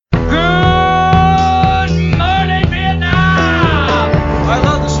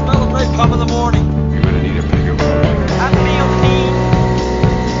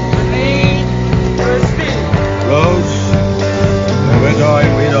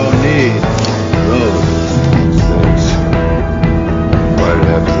don't need roads. Snakes. Why did it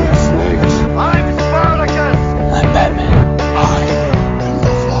have to be snakes? I'm Spartacus! I'm Batman.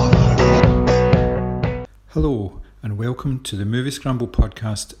 Hello, and welcome to the Movie Scramble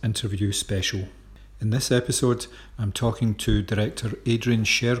podcast interview special. In this episode, I'm talking to director Adrian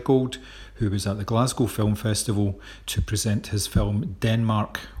Shergold, who was at the Glasgow Film Festival to present his film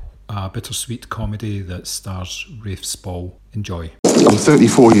Denmark, a bittersweet comedy that stars Rafe Spall. Enjoy. I'm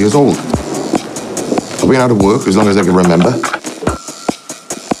 34 years old. I've been out of work as long as I can remember.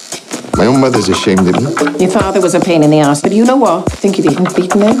 My own mother's ashamed of me. Your father was a pain in the ass, but you know what? I think you've even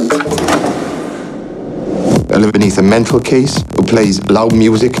beaten him. I live beneath a mental case who plays loud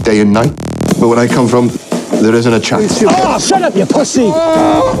music day and night. But where I come from, there isn't a chance. Oh, shut up, you pussy!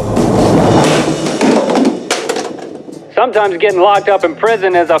 Sometimes getting locked up in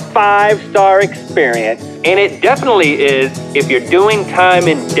prison is a 5-star experience. And it definitely is if you're doing time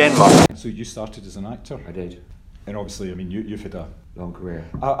in Denmark. So you started as an actor? I did. And obviously, I mean, you've had a... Long career.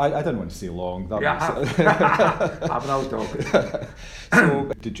 I didn't want to say long. That I'm an old dog.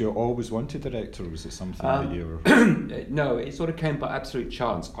 So, did you always want to direct, or was it something that you were... No, it sort of came by absolute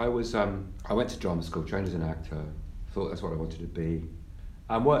chance. I went to drama school, trained as an actor, thought that's what I wanted to be.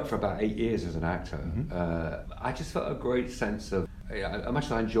 I worked for about 8 years as an actor. Mm-hmm. I just felt a great sense of, much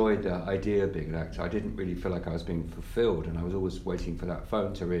as I enjoyed the idea of being an actor, I didn't really feel like I was being fulfilled, and I was always waiting for that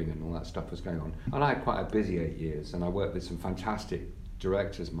phone to ring and all that stuff was going on. And I had quite a busy 8 years, and I worked with some fantastic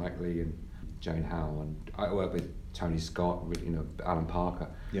directors, Mike Leigh and Jane Howe, and I worked with Tony Scott, Alan Parker.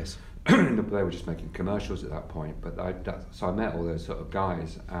 Yes. They were just making commercials at that point, but so I met all those sort of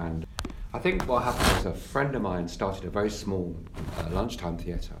guys, and I think what happened was a friend of mine started a very small lunchtime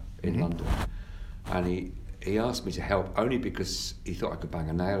theatre in London, and he asked me to help only because he thought I could bang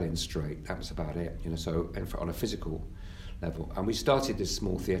a nail in straight. That was about it, so on a physical level. And we started this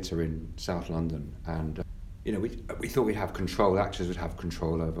small theatre in South London, and we thought we'd have control, actors would have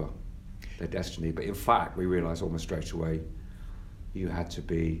control over their destiny, but in fact we realised almost straight away you had to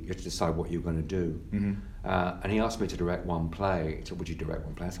decide what you were going to do. Mm-hmm. And he asked me to direct one play. He said, would you direct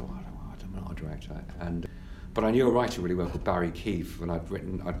one play? I said, well, I'm not a director. But I knew a writer really well called Barry Keefe, and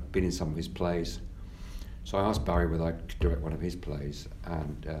I'd been in some of his plays. So I asked Barry whether I could direct one of his plays,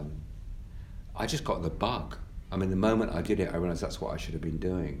 and I just got the bug. I mean, the moment I did it, I realised that's what I should have been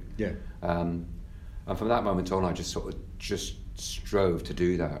doing. Yeah. And from that moment on, I just sort of strove to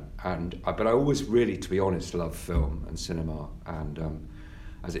do that. But I always really, to be honest, loved film and cinema. And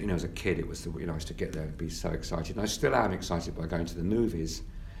as a kid, it was I used to get there and be so excited. And I still am excited by going to the movies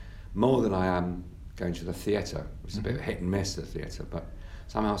more than I am going to the theatre. It's a bit of hit and miss, the theatre, but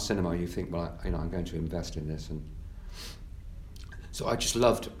somehow cinema, you think, well, I'm going to invest in this. And so I just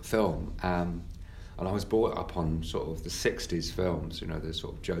loved film. And I was brought up on sort of the 60s films, the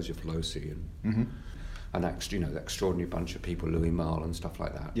sort of Joseph Losey and that, the extraordinary bunch of people, Louis Malle and stuff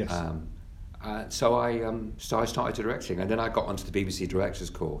like that. Yes. So I started directing, and then I got onto the BBC Directors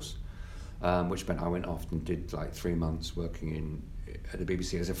course, which meant I went off and did like 3 months working at the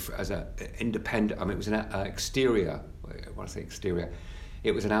BBC as a independent. I mean, it was an exterior. When I say exterior,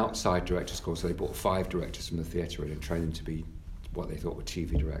 it was an outside directors course. So they brought 5 directors from the theatre in and trained them to be what they thought were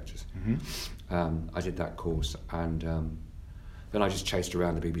TV directors. Mm-hmm. I did that course, and then I just chased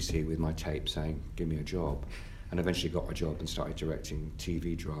around the BBC with my tape saying, give me a job, and eventually got a job and started directing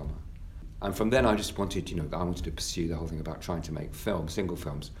TV drama. And from then I just wanted, I wanted to pursue the whole thing about trying to make single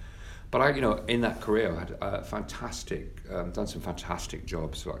films. But I, in that career, I had done some fantastic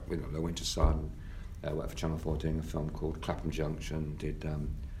jobs, like The Winter Sun, worked for Channel 4 doing a film called Clapham Junction, did a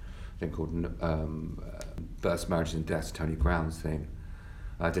thing called Births, Marriages and Deaths, Tony Brown's thing.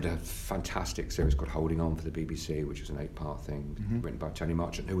 I did a fantastic series called Holding On for the BBC, which was an 8-part thing, written by Tony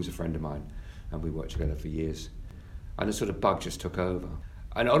Marchant, who was a friend of mine, and we worked together for years. And the sort of bug just took over.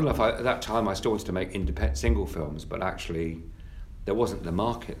 And odd enough, at that time I still wanted to make independent single films, but actually there wasn't the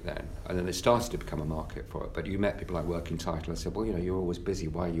market then. And then it started to become a market for it. But you met people like Working Title and said, well, you're always busy,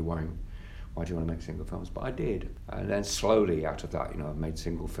 why are you worrying? Why do you want to make single films? But I did. And then slowly out of that, I've made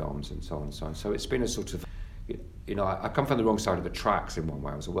single films and so on and so on. So it's been a sort of, I come from the wrong side of the tracks in one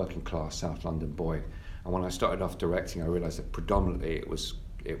way. I was a working class South London boy. And when I started off directing, I realised that predominantly it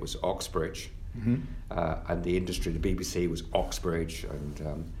was Oxbridge. Mm-hmm. And the industry, the BBC was Oxbridge.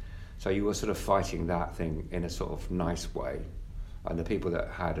 And so you were sort of fighting that thing in a sort of nice way. And the people that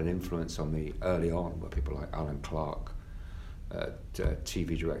had an influence on me early on were people like Alan Clark,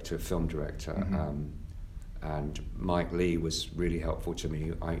 TV director, film director, and Mike Leigh was really helpful to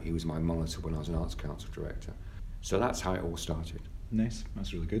me. He was my monitor when I was an Arts Council director. So that's how it all started. Nice,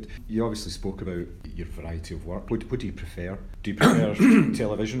 that's really good. You obviously spoke about your variety of work. What do you prefer? Do you prefer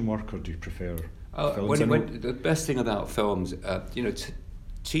television work or do you prefer films? The best thing about films,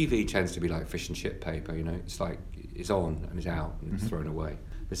 TV tends to be like fish and chip paper, it's like it's on and it's out and it's thrown away.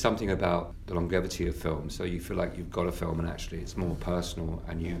 There's something about the longevity of film, so you feel like you've got a film and actually it's more personal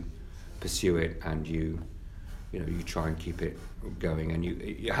and you pursue it and you try and keep it going and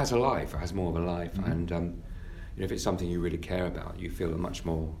it has a life, it has more of a life and if it's something you really care about, you feel much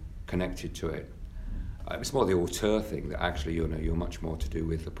more connected to it. It's more the auteur thing that actually you're much more to do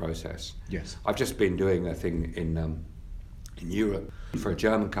with the process. Yes. I've just been doing a thing in Europe for a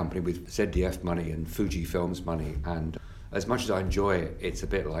German company with ZDF money and Fuji Films money, and as much as I enjoy it, it's a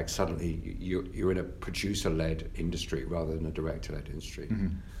bit like suddenly you're in a producer-led industry rather than a director-led industry.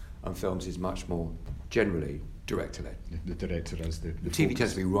 And films is much more generally director-led. The director as the TV focus.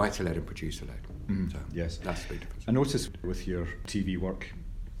 tends to be writer-led and producer-led. So Yes. that's the big difference. I notice with your TV work,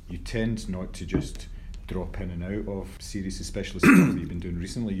 you tend not to just drop in and out of series, especially stuff that you've been doing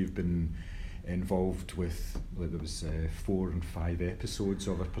recently. You've been involved with, there was 4 and 5 episodes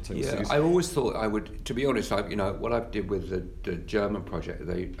of a particular series. I always thought I would, to be honest, what I did with the German project,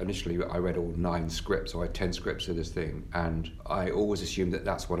 initially I read all 9 scripts, or I had 10 scripts of this thing, and I always assumed that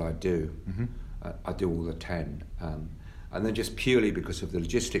that's what I'd do. I'd do all the 10. And then just purely because of the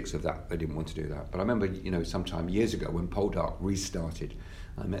logistics of that, they didn't want to do that. But I remember, sometime years ago when Poldark restarted,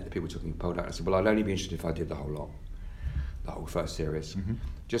 I met the people talking Poldark, I said, well, I'd only be interested if I did the whole lot, the whole first series,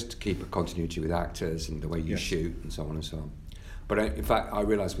 just to keep a continuity with actors and the way you shoot and so on and so on. But in fact, I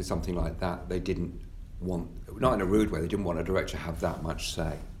realised with something like that, they didn't want, not in a rude way, they didn't want a director to have that much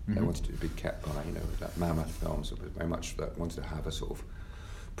say. They wanted it to be kept by, that Mammoth Films, it was very much that wanted to have a sort of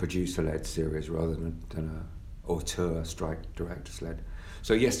producer-led series rather than a auteur, directors-led.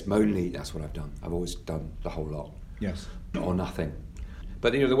 So yes, mainly that's what I've done. I've always done the whole lot. Yes. Or nothing.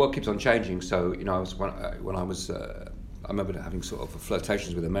 But the world keeps on changing. So I remember having sort of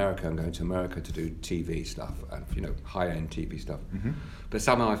flirtations with America and going to America to do TV stuff and high-end TV stuff. But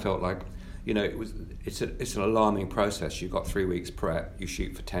somehow I felt like it's an alarming process. You've got 3 weeks prep. You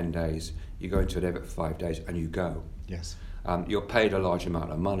shoot for 10 days. You go into an edit for 5 days, and you go. Yes. You're paid a large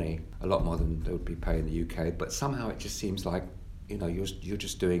amount of money, a lot more than they would be paid in the UK. But somehow it just seems like you're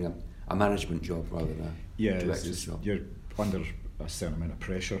just doing a management job rather than a director's job. You're under a certain amount of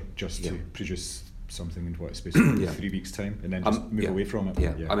pressure just to produce something in what space of 3 weeks' time, and then just move away from it.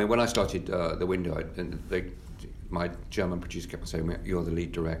 Yeah. I mean, when I started The Window, my German producer kept on saying, "You're the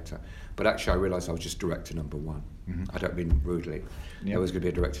lead director," but actually I realised I was just director number 1. I don't mean rudely. There was going to be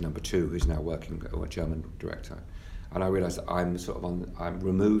a director number 2 who's now working, a German director. And I realised that I'm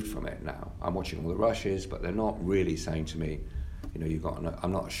removed from it now. I'm watching all the rushes, but they're not really saying to me,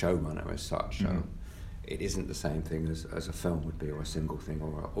 I'm not a showrunner as such. So it isn't the same thing as a film would be, or a single thing,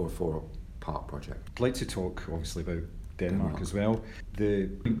 or a 4-part project. I'd like to talk, obviously, about Denmark as well. The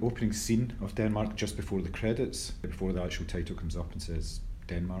opening scene of Denmark, just before the credits, before the actual title comes up and says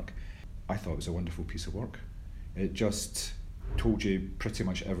Denmark, I thought it was a wonderful piece of work. It just told you pretty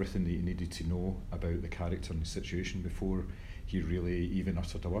much everything that you needed to know about the character and the situation before he really even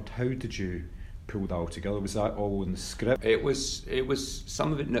uttered a word. How did you pull that all together? Was that all in the script? It was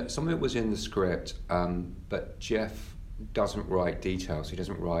some of it was in the script, but Jeff doesn't write details. He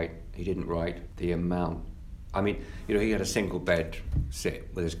didn't write the amount. I mean, he had a single bed sit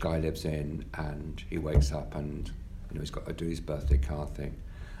where this guy lives in, and he wakes up and he's got to do his birthday card thing.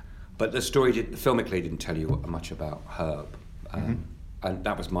 But the story filmically didn't tell you much about Herb. And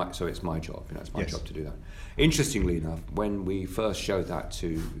that was it's my job, it's my job to do that. Interestingly enough, when we first showed that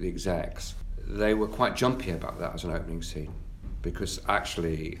to the execs, they were quite jumpy about that as an opening scene, because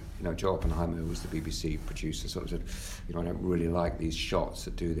actually, Joe Oppenheimer, who was the BBC producer, sort of said, I don't really like these shots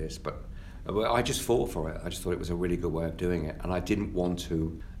that do this, but I just fought for it. I just thought it was a really good way of doing it, and I didn't want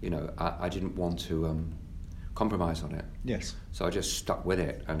to, I didn't want to compromise on it. Yes. So I just stuck with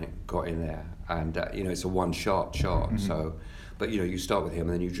it, and it got in there, and it's a one-shot shot. So, but you start with him,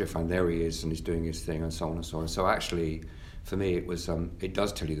 and then you drift around. There he is, and he's doing his thing, and so on and so on. So actually, for me, it was it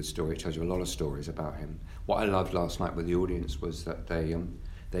does tell you the story. It tells you a lot of stories about him. What I loved last night with the audience was that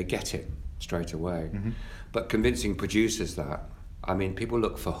they get it straight away. But convincing producers that, I mean, people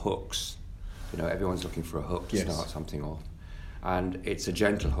look for hooks. Everyone's looking for a hook to start something off. And it's a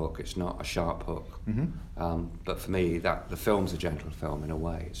gentle hook, it's not a sharp hook. But for me, the film's a gentle film in a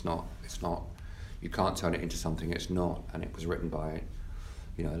way. It's not, you can't turn it into something it's not. And it was written by,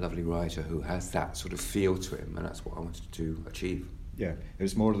 a lovely writer who has that sort of feel to him, and that's what I wanted to achieve. Yeah, it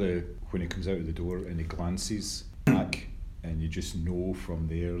was more when he comes out of the door and he glances back, and you just know from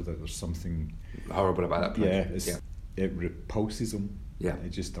there that there's something horrible about that place. it repulses him. Yeah. It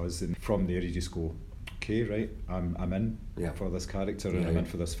just does. And from there you just go, okay, right, I'm in for this character, and I'm in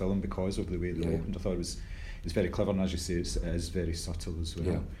for this film because of the way it opened. I thought it's very clever, and as you say, it is very subtle as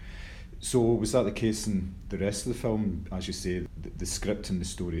well. Yeah. So was that the case in the rest of the film? As you say, the script and the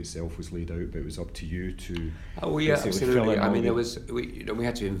story itself was laid out, but it was up to you to... Oh yeah, basically fill absolutely. in I all mean, the- we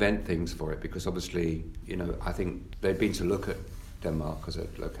had to invent things for it, because obviously, I think they'd been to look at Denmark as a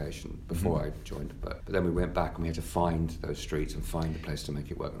location before I joined, but then we went back and we had to find those streets and find a place to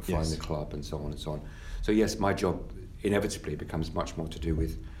make it work and find the club and so on and so on. So yes, my job inevitably becomes much more to do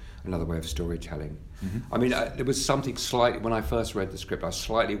with another way of storytelling. I mean, there was something slightly, when I first read the script, I was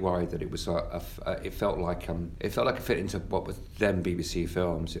slightly worried that it was it felt like it fit into what was then BBC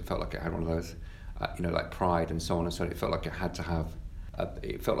Films. It felt like it had one of those, like Pride and so on and so on. It felt like it had to have.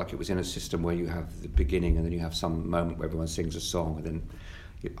 It felt like it was in a system where you have the beginning and then you have some moment where everyone sings a song and then,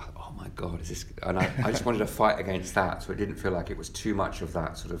 oh my God, is this? And I just wanted to fight against that, so it didn't feel like it was too much of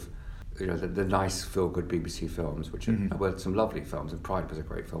that sort of, the nice feel-good BBC films, which were some lovely films, and Pride was a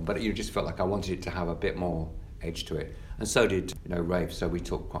great film, but you just felt like I wanted it to have a bit more edge to it, and so did Rafe. So we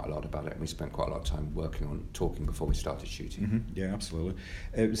talked quite a lot about it, and we spent quite a lot of time talking before we started shooting. Yeah, absolutely.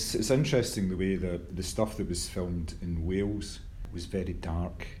 It's interesting the way the stuff that was filmed in Wales was very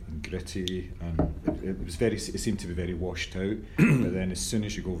dark and gritty, and it seemed to be very washed out. But then as soon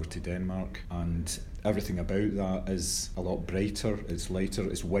as you go over to Denmark, and everything about that is a lot brighter, it's lighter,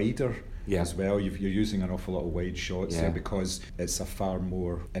 it's wider as well. You're using an awful lot of wide shots there, because it's a far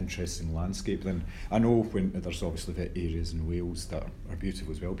more interesting landscape than... I know when there's obviously areas in Wales that are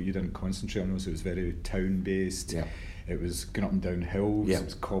beautiful as well, but you didn't concentrate on those. It was very town-based. It was going up and down hills, it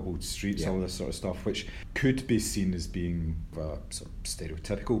was cobbled streets, all this sort of stuff, which could be seen as being sort of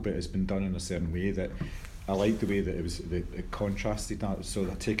stereotypical, but it's been done in a certain way that I like the way that it contrasted that. So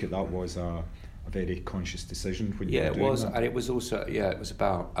I take it that was a very conscious decision when you were doing that. And it was also, it was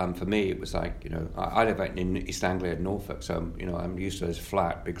about, for me, it was like, I live out in East Anglia, Norfolk, so, I'm used to those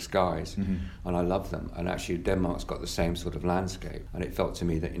flat, big skies, and I love them. And actually, Denmark's got the same sort of landscape, and it felt to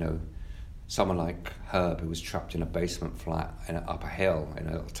me that, someone like Herb, who was trapped in a basement flat up a hill in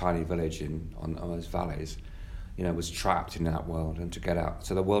a tiny village on those valleys, was trapped in that world, and to get out.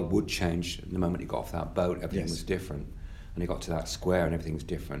 So the world would change the moment he got off that boat. Everything was different. And he got to that square and everything's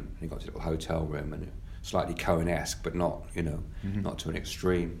different. And he got to a little hotel room and slightly Coen-esque, but not, not to an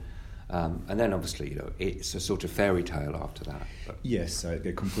extreme. And then obviously, it's a sort of fairy tale after that. But yes,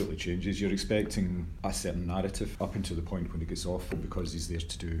 it completely changes. You're expecting a certain narrative up until the point when he gets off, because he's there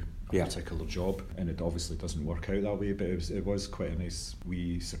to do a particular job, and it obviously doesn't work out that way, but it was quite a nice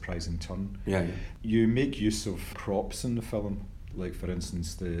wee surprising turn. You make use of props in the film, like for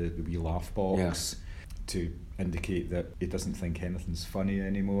instance the wee laugh box, to indicate that he doesn't think anything's funny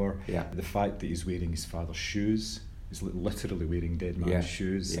anymore. The fact that he's wearing his father's shoes, he's literally wearing dead man's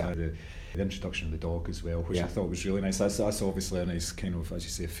shoes. The introduction of the dog as well, which I thought was really nice. That's obviously a nice kind of, as you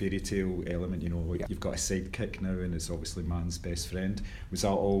say, a fairy tale element. You've got a sidekick now, and it's obviously man's best friend. Was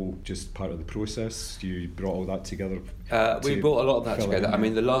that all just part of the process? You brought all that together? We brought a lot of that together. I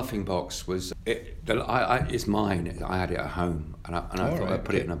mean, the laughing box was it's mine. I had it at home, and I thought I'd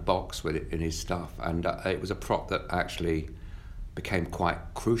put it in a box with it in his stuff, and it was a prop that actually became quite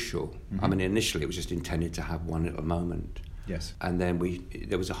crucial. I mean, initially it was just intended to have one little moment. Yes. And then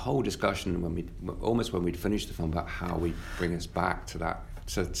there was a whole discussion when we'd finished the film about how we bring us back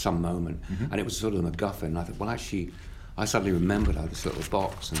to some moment, and it was sort of a MacGuffin. And I thought, well, actually, I suddenly remembered I had this little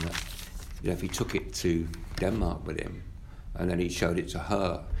box, and that if he took it to Denmark with him, and then he showed it to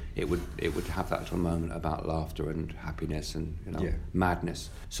her, it would have that little moment about laughter and happiness and madness.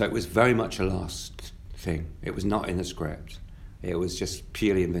 So it was very much a last thing. It was not in the script. It was just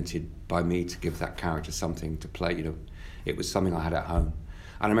purely invented by me to give that character something to play. It was something I had at home.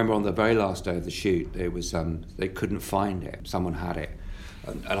 And I remember on the very last day of the shoot, there was they couldn't find it. Someone had it,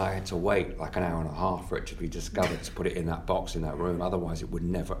 and I had to wait like an hour and a half for it to be discovered, to put it in that box in that room. Otherwise, it would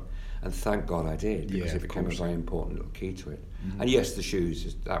never. And thank God I did, because it became a very important little key to it. And yes, the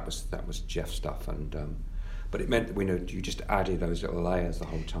shoes, that was Jeff's stuff, and but it meant that you just added those little layers the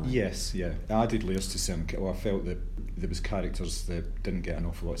whole time. Yes, added layers to some. Well, I felt that there was characters that didn't get an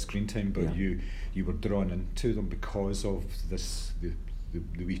awful lot of screen time, but you were drawn into them because of this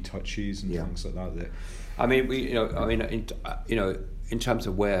the wee touches and things like that. I mean, in terms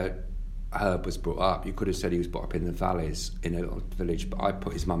of where Herb was brought up, you could have said he was brought up in the valleys in a little village, but I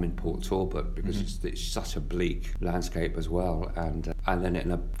put his mum in Port Talbot because it's such a bleak landscape as well, and then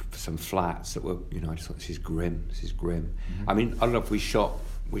in some flats that were, I just thought, this is grim. I mean, I don't know if we shot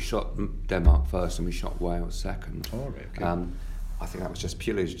Denmark first and we shot Wales second. Oh, right, okay. I think that was just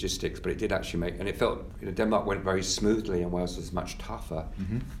purely logistics, but it did actually make, and it felt, Denmark went very smoothly and Wales was much tougher.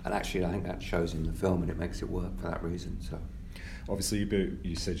 And actually, I think that shows in the film, and it makes it work for that reason. So, obviously,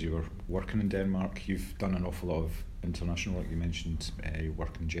 you said you were working in Denmark. You've done an awful lot of international work. You mentioned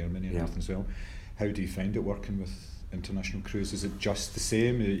work in Germany and everything as well. How do you find it working with international crews? Is it just the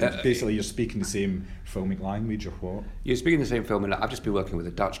same? Basically, you're speaking the same filmic language, or what? You're speaking the same film, and I've just been working with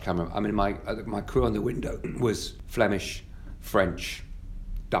a Dutch camera. I mean, my crew on The Window was Flemish, French,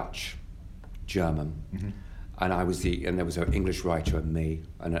 Dutch, German, and there was an English writer and me,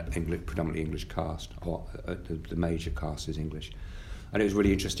 and an predominantly English cast, or the major cast is English. And it was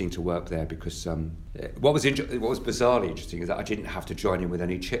really interesting to work there because what was bizarrely interesting is that I didn't have to join in with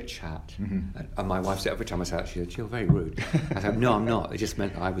any chit chat. And my wife said every time I said, she said, "You're very rude." I said, "No, I'm not." It just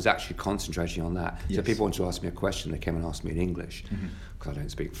meant I was actually concentrating on that. Yes. So people wanted to ask me a question, they came and asked me in English because I don't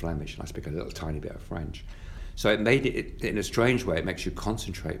speak Flemish and I speak a little tiny bit of French. So it made it, in a strange way, it makes you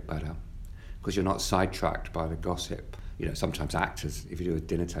concentrate better because you're not sidetracked by the gossip. Sometimes actors, if you do a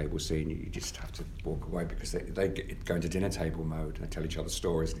dinner table scene, you just have to walk away because they go into dinner table mode and they tell each other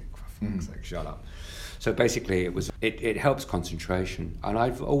stories and for fuck's sake, shut up. So basically it helps concentration, and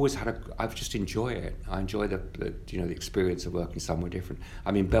I've just enjoy it. I enjoy the experience of working somewhere different.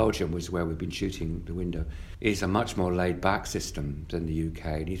 I mean, Belgium was where we've been shooting The Window. It's a much more laid back system than the UK,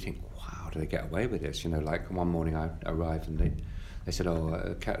 and you think, wow, do they get away with this? Like one morning I arrived and they said,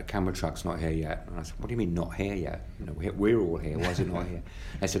 "Oh, camera truck's not here yet." And I said, "What do you mean not here yet? We're all here. Why is it not here?"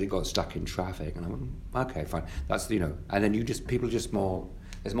 They said it got stuck in traffic, and I went, "Okay, fine." That's and then people are just more.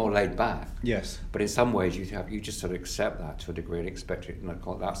 It's more laid back. Yes. But in some ways, you just sort of accept that to a degree and expect it.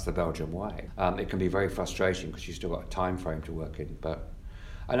 That's the Belgian way. It can be very frustrating because you still got a time frame to work in,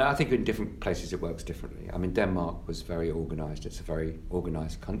 and I think in different places it works differently. I mean, Denmark was very organised. It's a very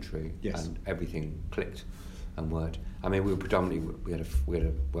organised country, and everything clicked and worked. I mean, we had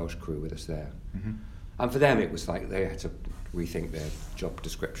a Welsh crew with us there, and for them it was like they had to rethink their job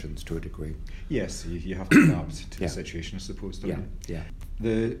descriptions to a degree. Yes, you have to adapt to the situation, I suppose, don't you? Yeah.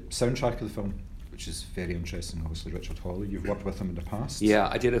 The soundtrack of the film, which is very interesting, obviously Richard Hawley. You've worked with him in the past. Yeah,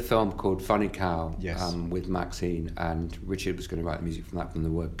 I did a film called Funny Cow with Maxine, and Richard was going to write the music from the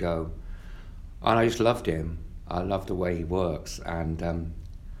word go, and I just loved him. I loved the way he works, and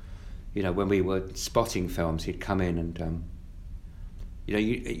when we were spotting films, he'd come in and,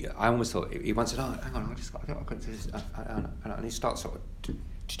 I almost thought, he once said, "Oh, hang on, I've got this," and he starts sort of,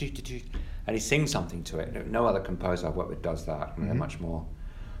 and he sings something to it. No other composer I've worked with does that, and they're much more.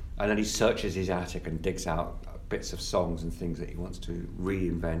 And then he searches his attic and digs out bits of songs and things that he wants to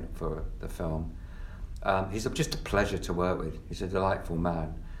reinvent for the film. He's just a pleasure to work with. He's a delightful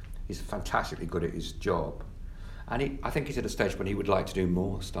man. He's fantastically good at his job. And I think he's at a stage when he would like to do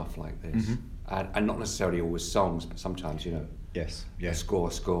more stuff like this. And not necessarily always songs, but sometimes, a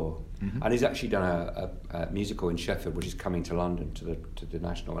score. And he's actually done a musical in Sheffield, which is coming to London, to the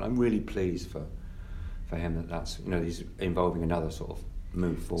National. And I'm really pleased for him that's, he's involving another sort of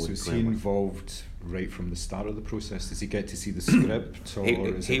move forward. So is he involved right from the start of the process? Does he get to see the script? Or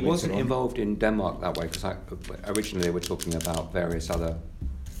he wasn't involved in Denmark that way, because originally they were talking about various other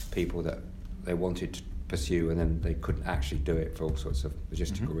people that they wanted to pursue, and then they couldn't actually do it for all sorts of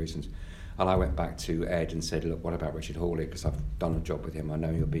logistical reasons. And I went back to Ed and said, "Look, what about Richard Hawley? Because I've done a job with him. I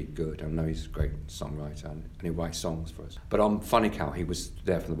know he'll be good. I know he's a great songwriter, and he writes songs for us." But on Funny Cow, he was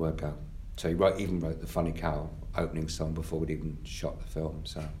there from the word go. So he even wrote the Funny Cow opening song before we'd even shot the film.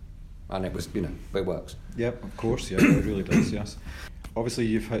 So, and it was, it works. Yep, of course, yeah, it really does, yes. Obviously,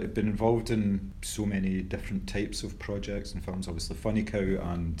 you've been involved in so many different types of projects and films. Obviously, Funny Cow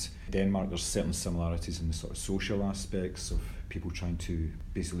and Denmark, there's certain similarities in the sort of social aspects of people trying to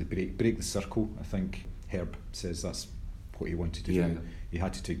basically break the circle. I think Herb says that's what he wanted to do. He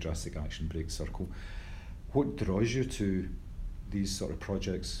had to take drastic action, break the circle. What draws you to these sort of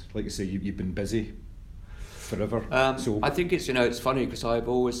projects? Like you say, you've been busy forever. So I think it's funny because I've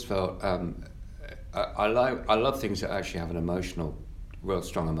always felt I love things that actually have an real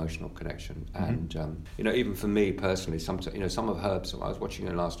strong emotional connection, and even for me personally, some of Herb's. I was watching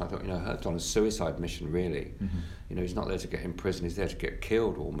it last night. I thought, Herb's on a suicide mission. Really, he's not there to get in prison. He's there to get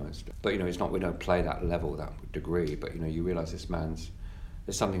killed almost. But he's not. We don't play that level, that degree. But you realise this man's.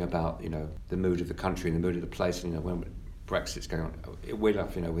 There's something about the mood of the country and the mood of the place. And when Brexit's going on, with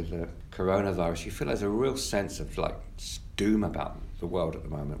the coronavirus, you feel there's a real sense of doom about the world at the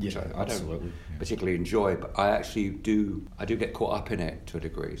moment, which I don't particularly enjoy, but I actually do get caught up in it to a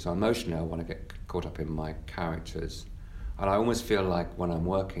degree. So emotionally, I want to get caught up in my characters, and I almost feel like when I'm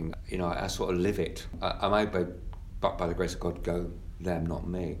working, I sort of live it. I might, by the grace of God, go them, not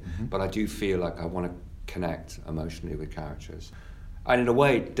me, but I do feel like I want to connect emotionally with characters. And in a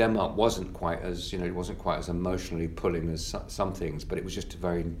way, Denmark wasn't quite as emotionally pulling as some things, but it was just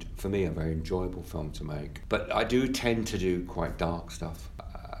for me, a very enjoyable film to make. But I do tend to do quite dark stuff,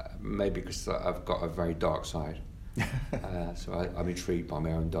 maybe because I've got a very dark side. So I'm intrigued by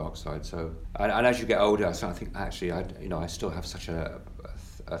my own dark side. So, and as you get older, so I think actually, I still have such a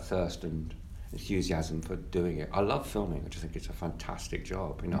thirst and enthusiasm for doing it. I love filming. I just think it's a fantastic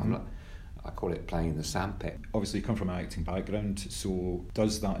job. I call it playing in the sandpit. Obviously, you come from an acting background, so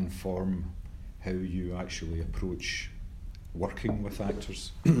does that inform how you actually approach working with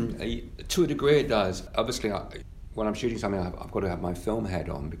actors? To a degree, it does. Obviously, when I'm shooting something, I've got to have my film head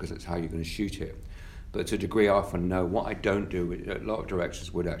on because it's how you're going to shoot it. But to a degree, I often know what I don't do. A lot of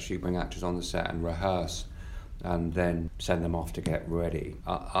directors would actually bring actors on the set and rehearse and then send them off to get ready.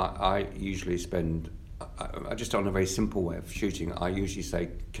 I usually spend... just on a very simple way of shooting, I usually say,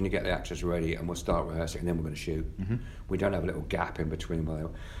 can you get the actors ready and we'll start rehearsing and then we're going to shoot. Mm-hmm. We don't have a little gap in between where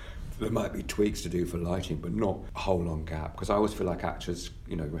there might be tweaks to do for lighting, but not a whole long gap, because I always feel like actors,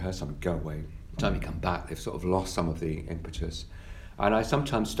 rehearse something, go away. By the time you come back, they've sort of lost some of the impetus. And I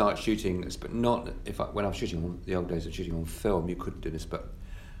sometimes start shooting, but not when I'm shooting on the old days of shooting on film, you couldn't do this, but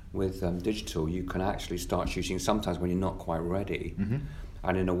with digital, you can actually start shooting sometimes when you're not quite ready. Mm-hmm.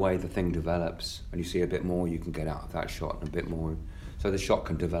 And in a way, the thing develops, and you see a bit more you can get out of that shot, and a bit more. So the shot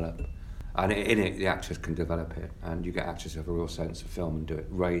can develop, and in it, the actors can develop it, and you get actors who have a real sense of film and do it.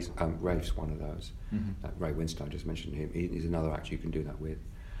 Ray's one of those. Mm-hmm. Ray Winstone, I just mentioned him. He's another actor you can do that with.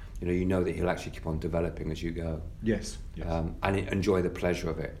 You know that he'll actually keep on developing as you go. Yes. And enjoy the pleasure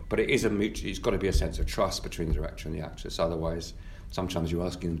of it. But it is it's got to be a sense of trust between the director and the actress. Otherwise, sometimes you're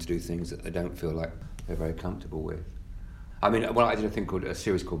asking them to do things that they don't feel like they're very comfortable with. I mean, I did a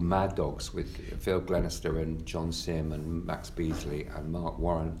series called Mad Dogs with Phil Glenister and John Sim and Max Beasley and Mark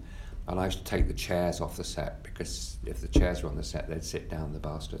Warren, and I used to take the chairs off the set, because if the chairs were on the set, they'd sit down, the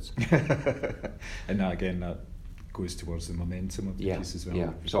bastards. And that, again, that goes towards the momentum of the piece as well.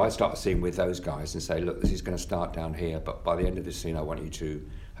 Yeah. So I start a scene with those guys and say, look, this is going to start down here, but by the end of this scene, I want you to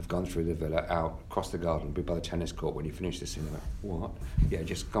have gone through the villa, out, across the garden, be by the tennis court. When you finish this scene, they're like, what? Yeah,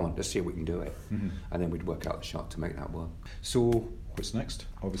 just come on, let's see if we can do it. Mm-hmm. And then we'd work out the shot to make that work. So what's next?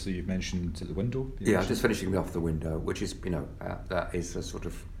 Obviously, you've mentioned The Window. I'm just finishing off The Window, which is, that is a sort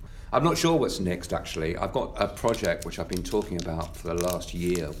of... I'm not sure what's next, actually. I've got a project which I've been talking about for the last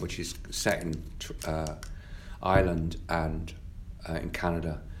year, which is set in Ireland and in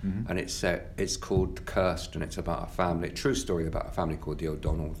Canada. Mm-hmm. And it's called Cursed, and it's about a true story about a family called the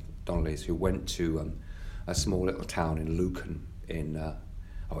O'Donnellys, who went to a small little town in Lucan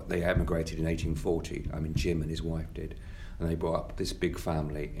they emigrated in 1840. I mean, Jim and his wife did, and they brought up this big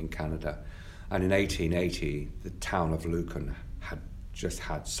family in Canada. And in 1880, the town of Lucan had just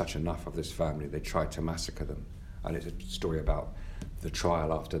had such enough of this family, they tried to massacre them. And it's a story about the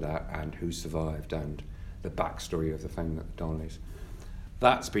trial after that and who survived and the backstory of the thing that the Donnellys.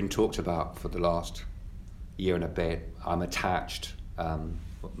 That's been talked about for the last year and a bit. I'm attached.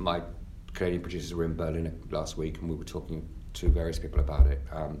 My Canadian producers were in Berlin last week, and we were talking to various people about it.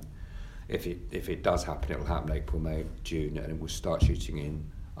 If it does happen, it will happen April, May, June, and we'll start shooting in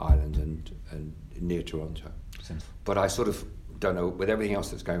Ireland and near Toronto. But I sort of don't know, with everything else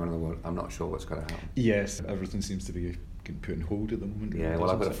that's going on in the world, I'm not sure what's going to happen. Yes, everything seems to be getting put on hold at the moment. Yeah,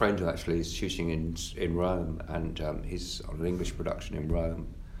 well, I've got a friend who actually is shooting in Rome, and he's on an English production in Rome,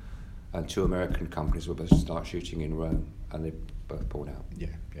 and 2 American companies were supposed to start shooting in Rome, and they both pulled out. Yeah,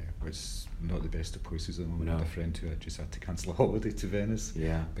 it's not the best of places at the moment. No. I had a friend who just had to cancel a holiday to Venice.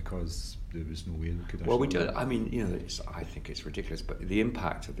 Yeah, because there was no way they could. Well, we do. I mean, I think it's ridiculous, but the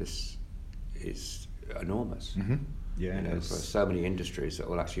impact of this is enormous. Mm-hmm. Yeah, for so many industries that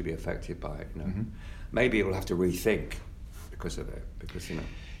will actually be affected by it. Mm-hmm. Maybe we'll have to rethink because of it.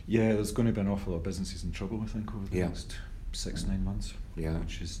 Yeah, there's going to be an awful lot of businesses in trouble, I think, over the next 6-9 months. Yeah,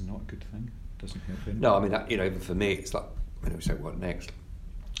 which is not a good thing. Doesn't help anyone. No, I mean, even for me, it's like when we say what next,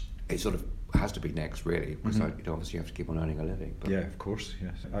 it sort of has to be next, really, because obviously you have to keep on earning a living. But. Yeah, of course.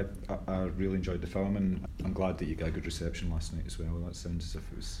 Yes, I really enjoyed the film, and I'm glad that you got a good reception last night as well. That sounds as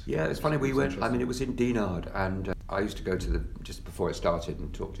if it was. Yeah, it's funny. We went. I mean, it was in Dinard, and I used to go to just before it started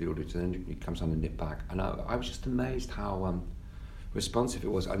and talk to the audience, and then he comes on and nip back, and I was just amazed how responsive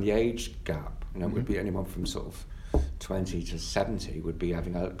it was, and the age gap. It would be anyone from sort of 20 to 70 would be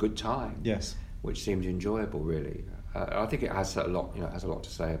having a good time. Yes, which seemed enjoyable, really. I think it has a lot. It has a lot to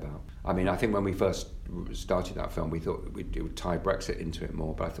say about. I mean, I think when we first started that film, we thought it would tie Brexit into it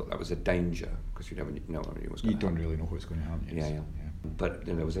more, but I thought that was a danger because you never know what's going to happen. You don't really know what's going to happen. Yes. Yeah. But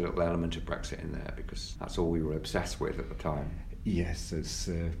there was a little element of Brexit in there because that's all we were obsessed with at the time. Yes, it's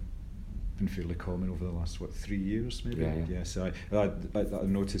been fairly common over the last 3 years maybe. Yeah. So I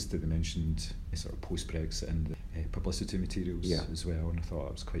noticed that they mentioned sort of post-Brexit and publicity materials as well, and I thought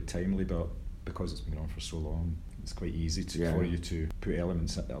it was quite timely, but because it's been on for so long, it's quite easy for you to put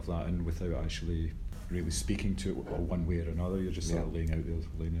elements of that in without actually really speaking to it one way or another. You're just sort of laying out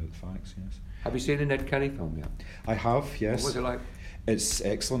the facts. Yes. Have you seen the Ned Kelly film yet? I have, yes. What was it like? It's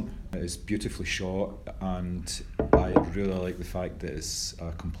excellent. It's beautifully shot, and I really like the fact that it's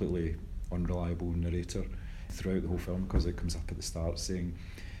a completely unreliable narrator throughout the whole film, because it comes up at the start saying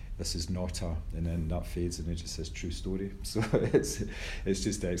this is not a, and then that fades and it just says true story. So it's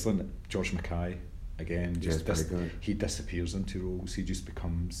just excellent. George Mackay, again, just he disappears into roles. He just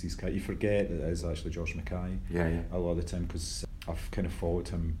becomes these guys. You forget that it is actually George Mackay a lot of the time, because I've kind of followed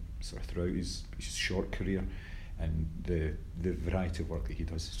him sort of throughout his short career, and the variety of work that he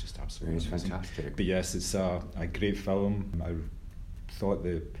does is just absolutely amazing. Fantastic. But yes, it's a great film. I thought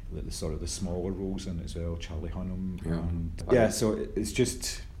the sort of the smaller roles in it as well, Charlie Hunnam, and so it's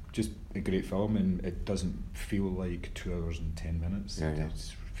just a great film, and it doesn't feel like 2 hours and 10 minutes. It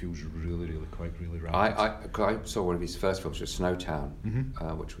feels really quick, really rapid. I saw one of his first films, was Snowtown,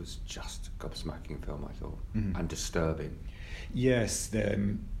 which was just a gobsmacking film, I thought, and disturbing. Yes,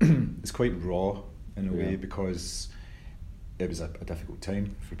 it's quite raw in a way, because it was a difficult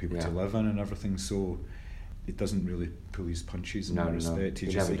time for people to live in and everything, so it doesn't really pull his punches in that respect.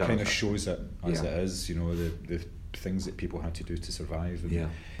 He kind of shows it as it is, you know, the things that people had to do to survive, and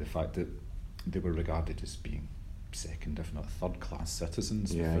the fact that they were regarded as being second, if not third class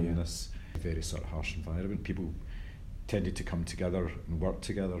citizens within this very sort of harsh environment. People tended to come together and work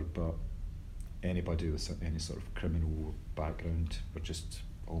together, but anybody with any sort of criminal background were just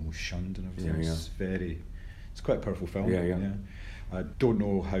almost shunned and everything. It's quite a powerful film. I don't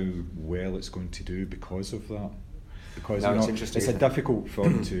know how well it's going to do because of that, because it's a difficult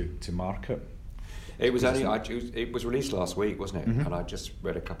film to market. It was it was released last week, wasn't it? And I just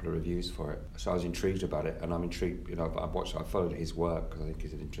read a couple of reviews for it, so I was intrigued about it, and I'm intrigued. You know, I followed his work because I think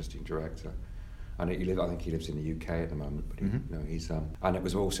he's an interesting director, and I think he lives in the UK at the moment. But you know, he's and it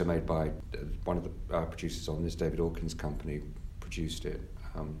was also made by one of the producers on this, David Hawkins' company, produced it.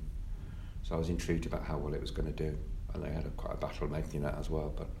 So I was intrigued about how well it was going to do, and they had quite a battle making that as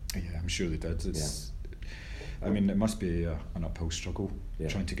well. But yeah, I'm sure they did. I mean, it must be an uphill struggle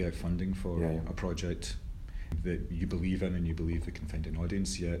trying to get funding for a project that you believe in and you believe they can find an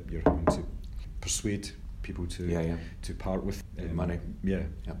audience, yet you're having to persuade people to part with money. Yeah,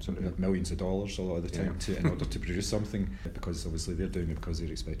 absolutely. Millions of dollars a lot of the time in order to produce something, because obviously they're doing it because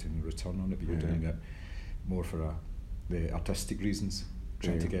they're expecting a return on it, but you're doing it more for the artistic reasons,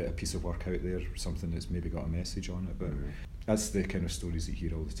 trying to get a piece of work out there, something that's maybe got a message on it. But that's the kind of stories that you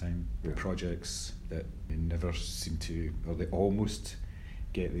hear all the time. The projects that never seem to, or they almost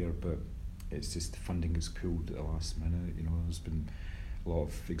get there, but it's just funding is pulled at the last minute. You know, there's been a lot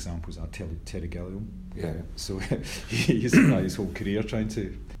of examples of Terry Gilliam. So he's spent his whole career trying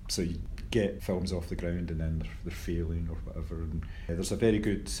to. So you get films off the ground and then they're failing or whatever. And there's a very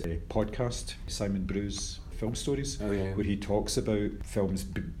good podcast, Simon Brew's Film Stories, where he talks about films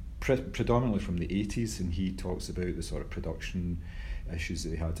predominantly from the 80s, and he talks about the sort of production issues that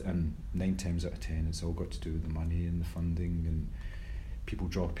they had, and 9 times out of 10 it's all got to do with the money and the funding and people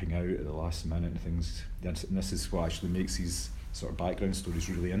dropping out at the last minute and things. And this is what actually makes these sort of background stories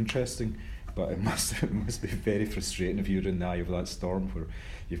really interesting, but it must be very frustrating if you're in the eye of that storm where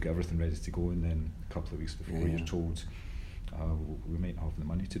you've got everything ready to go, and then a couple of weeks before you're told we might not have the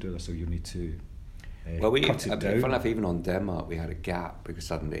money to do this, so you need to cut it down. Fun enough, even on Denmark we had a gap because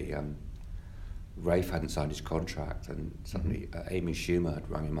suddenly Rafe hadn't signed his contract, and suddenly Amy Schumer had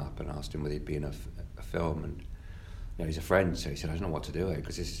rung him up and asked him whether he'd be in a film, and you know, he's a friend, so he said, I don't know what to do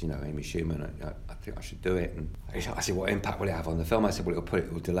because this is, you know, Amy Schumer, and I think I should do it. And I said, what impact will it have on the film? I said, well,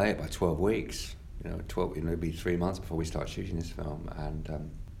 it'll delay it by 12 weeks. You know, it'll be 3 months before we start shooting this film.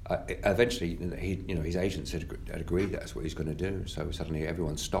 And eventually, his agents had agreed that's what he's going to do. So suddenly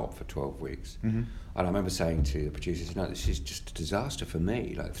everyone stopped for 12 weeks. And I remember saying to the producers, no, this is just a disaster for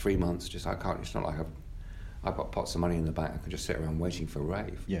me. Like 3 months, I can't. It's not like I've got pots of money in the bank. I can just sit around waiting for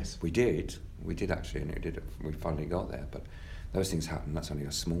Rafe. Yes, we did actually, and we finally got there. But those things happen. That's only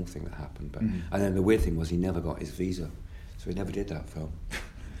a small thing that happened. But and then the weird thing was he never got his visa, so he never did that film.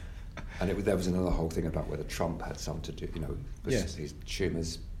 And there was another whole thing about whether Trump had something to do. You know, his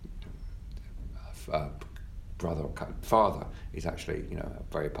Schumer's brother or father is actually, you know,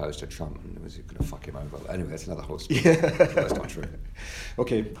 very opposed to Trump and was going to fuck him over. Anyway, that's another whole story. That's not true.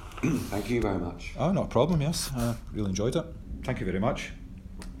 Okay. Thank you very much. Oh, not a problem, yes. Really enjoyed it. Thank you very much.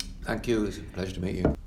 Thank you. It's a pleasure to meet you.